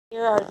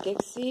Here are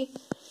Dixie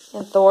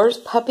and Thor's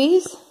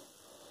puppies.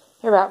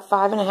 They're about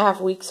 5.5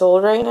 weeks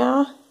old right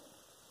now.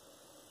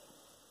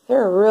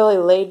 They're a really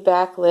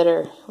laid-back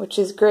litter, which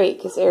is great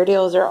because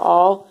Airedales are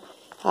all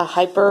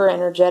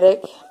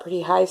hyper-energetic,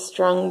 pretty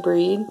high-strung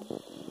breed.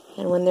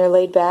 And when they're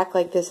laid back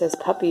like this as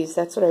puppies,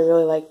 that's what I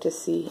really like to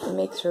see. It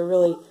makes for a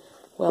really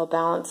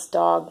well-balanced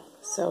dog.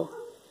 And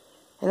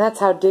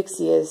that's how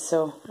Dixie is,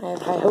 so I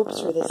have high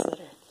hopes for this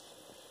litter.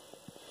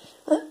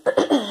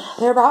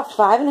 They're about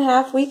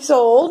 5.5 weeks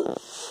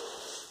old.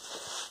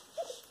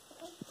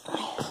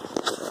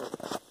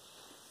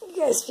 You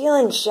guys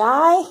feeling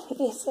shy?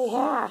 You say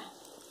hi.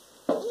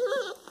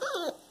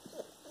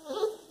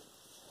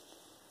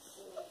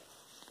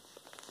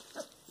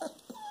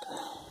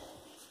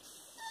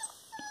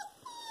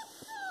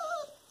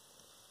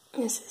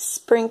 This is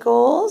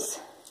Sprinkles.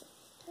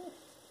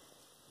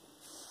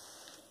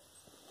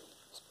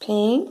 It's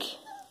Pink.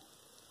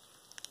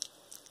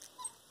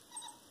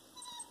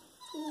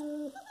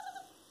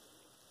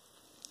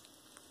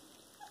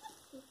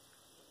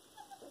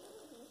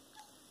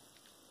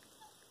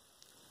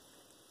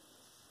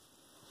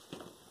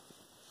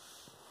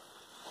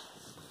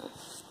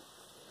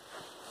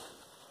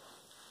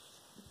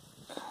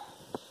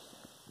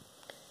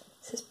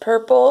 This is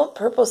Purple.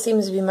 Purple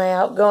seems to be my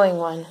outgoing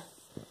one.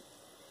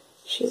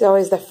 She's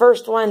always the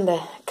first one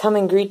to come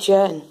and greet you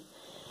and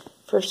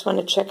first one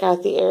to check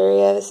out the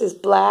area. This is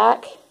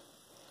Black.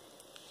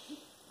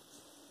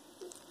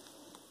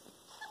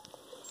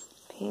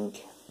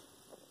 Pink.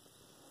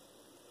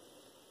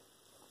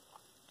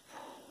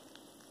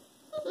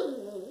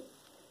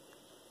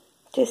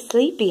 Just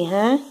sleepy,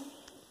 huh?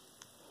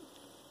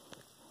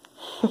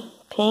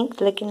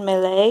 Pink, licking my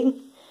leg.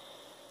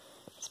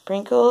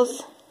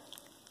 Sprinkles.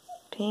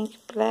 Pink,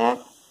 Black.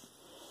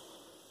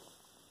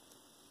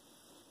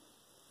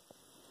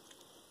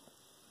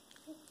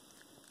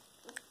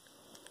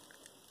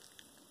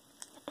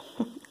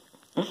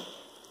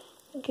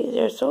 Okay,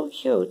 they're so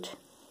cute.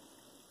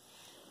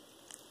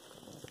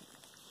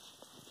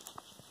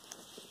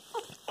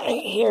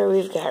 Right here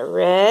we've got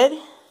Red.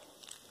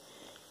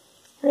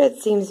 Red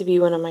seems to be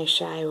one of my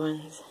shy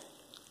ones.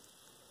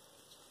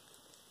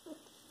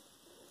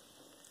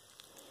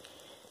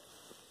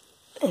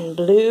 And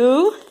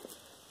Blue.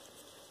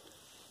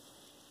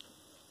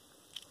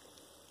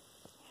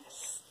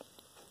 Yes.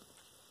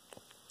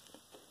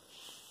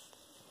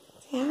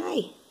 Say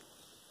hi.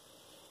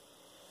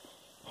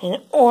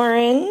 And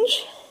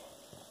Orange.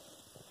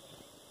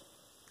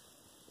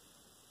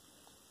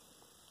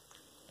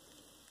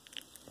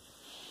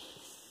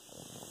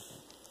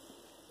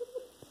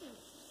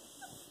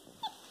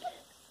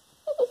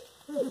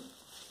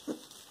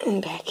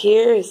 And back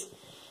here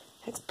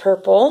that's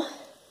Purple.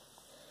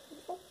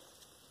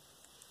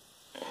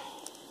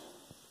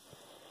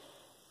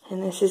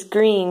 And this is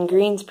Green.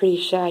 Green's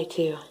pretty shy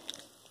too.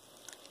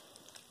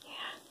 Yeah.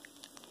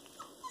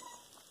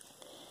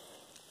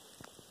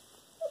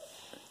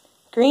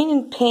 Green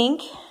and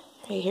Pink.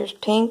 Right here's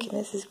Pink and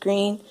this is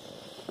Green.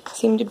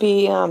 Seem to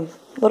be a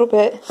little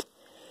bit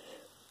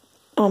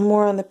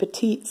more on the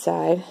petite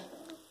side.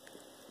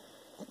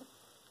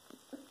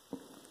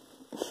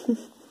 You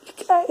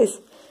guys,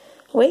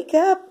 wake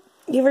up.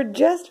 You were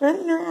just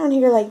running around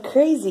here like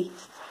crazy.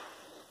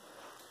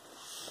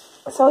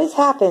 This always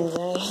happens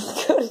when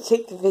I go to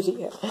take the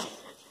video.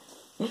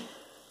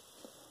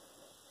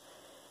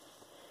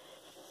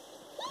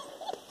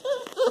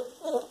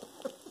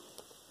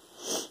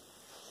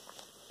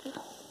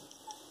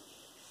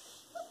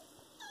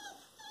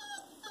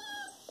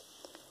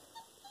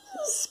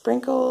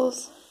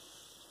 Sprinkles,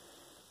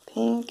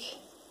 Pink,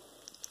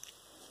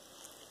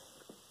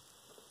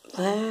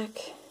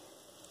 Black,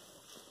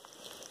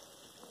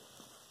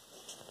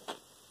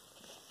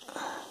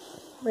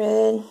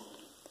 Red,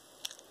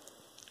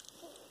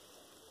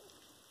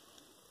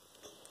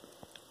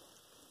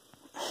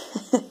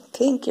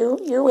 Pink.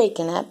 You're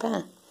waking up,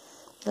 huh?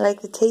 You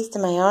like the taste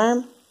of my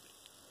arm?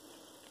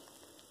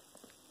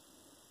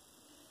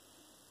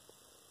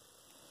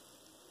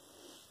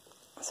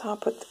 So I'll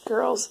put the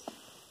girls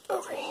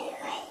over here.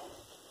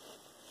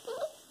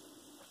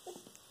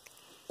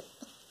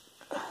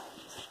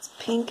 It's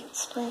Pink and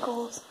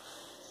Sprinkles.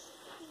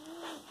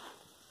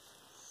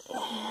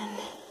 And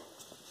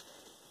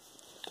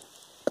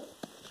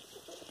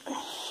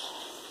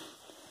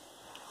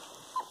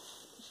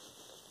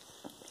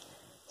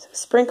so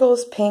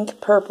Sprinkles,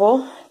 Pink,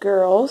 Purple,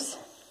 girls.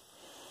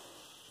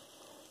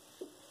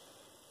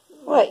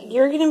 What,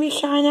 you're gonna be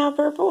shy now,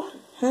 Purple?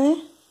 Huh?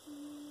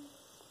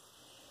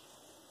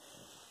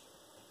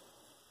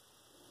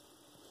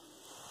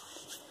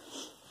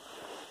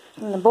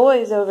 And the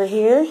boys over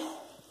here,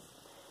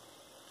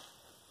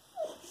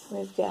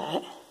 we've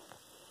got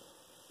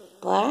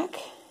Black,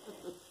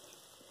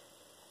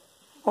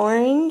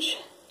 Orange,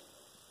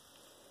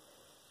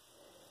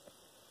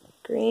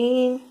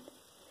 Green,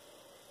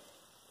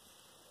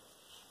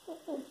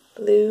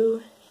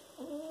 Blue,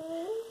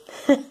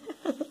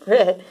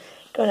 Red.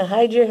 Gonna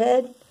hide your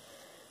head?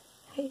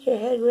 Hide your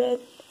head, Red.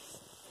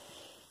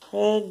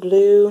 Red,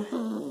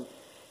 Blue,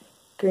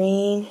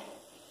 green,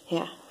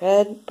 yeah,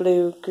 red,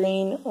 blue,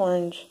 green,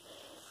 orange,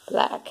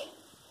 black.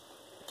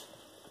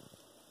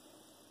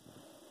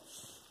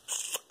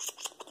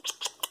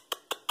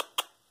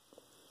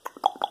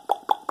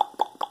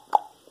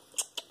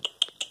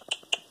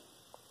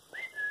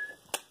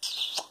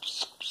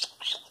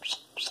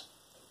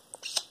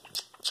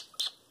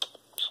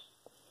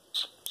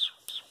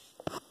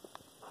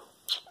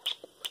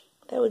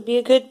 That would be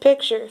a good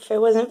picture if I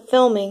wasn't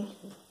filming.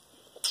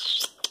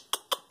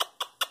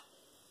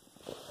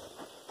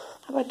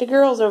 How about the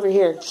girls over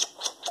here?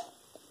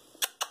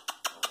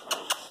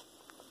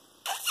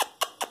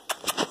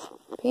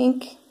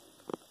 Pink,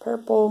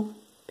 purple,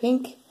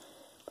 pink,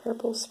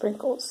 purple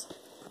sprinkles.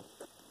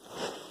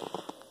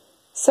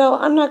 So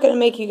I'm not going to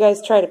make you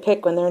guys try to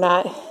pick when they're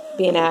not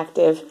being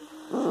active.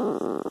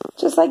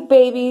 Just like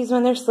babies,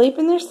 when they're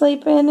sleeping,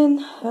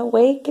 and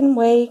awake and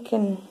wake,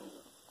 and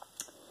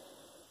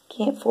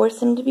can't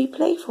force them to be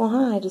playful,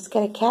 huh? I just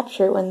got to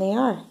capture it when they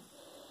are.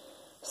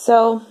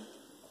 So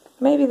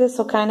maybe this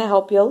will kind of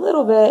help you a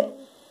little bit.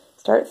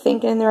 Start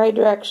thinking in the right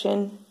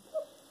direction.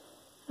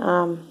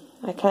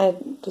 I kind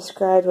of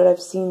described what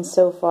I've seen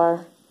so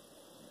far.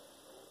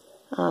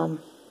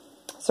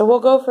 So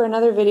we'll go for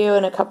another video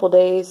in a couple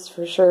days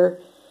for sure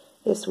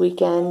this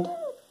weekend.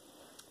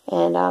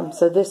 And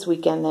so this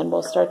weekend then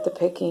we'll start the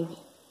picking.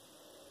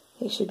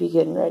 They should be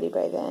good and ready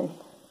by then.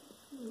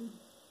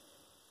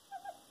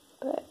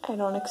 But I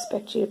don't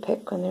expect you to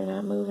pick when they're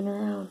not moving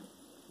around.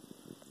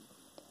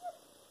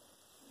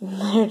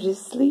 They're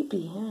just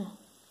sleepy, huh?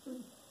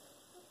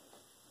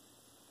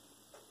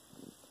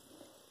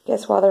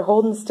 Guess while they're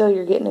holding still,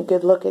 you're getting a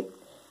good look at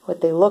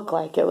what they look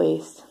like, at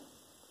least.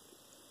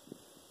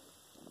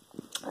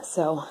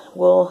 So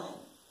we'll,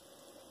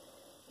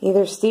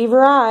 either Steve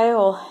or I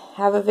will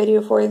have a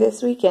video for you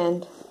this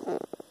weekend.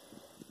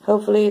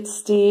 Hopefully it's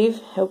Steve.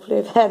 Hopefully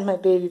I've had my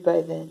baby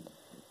by then.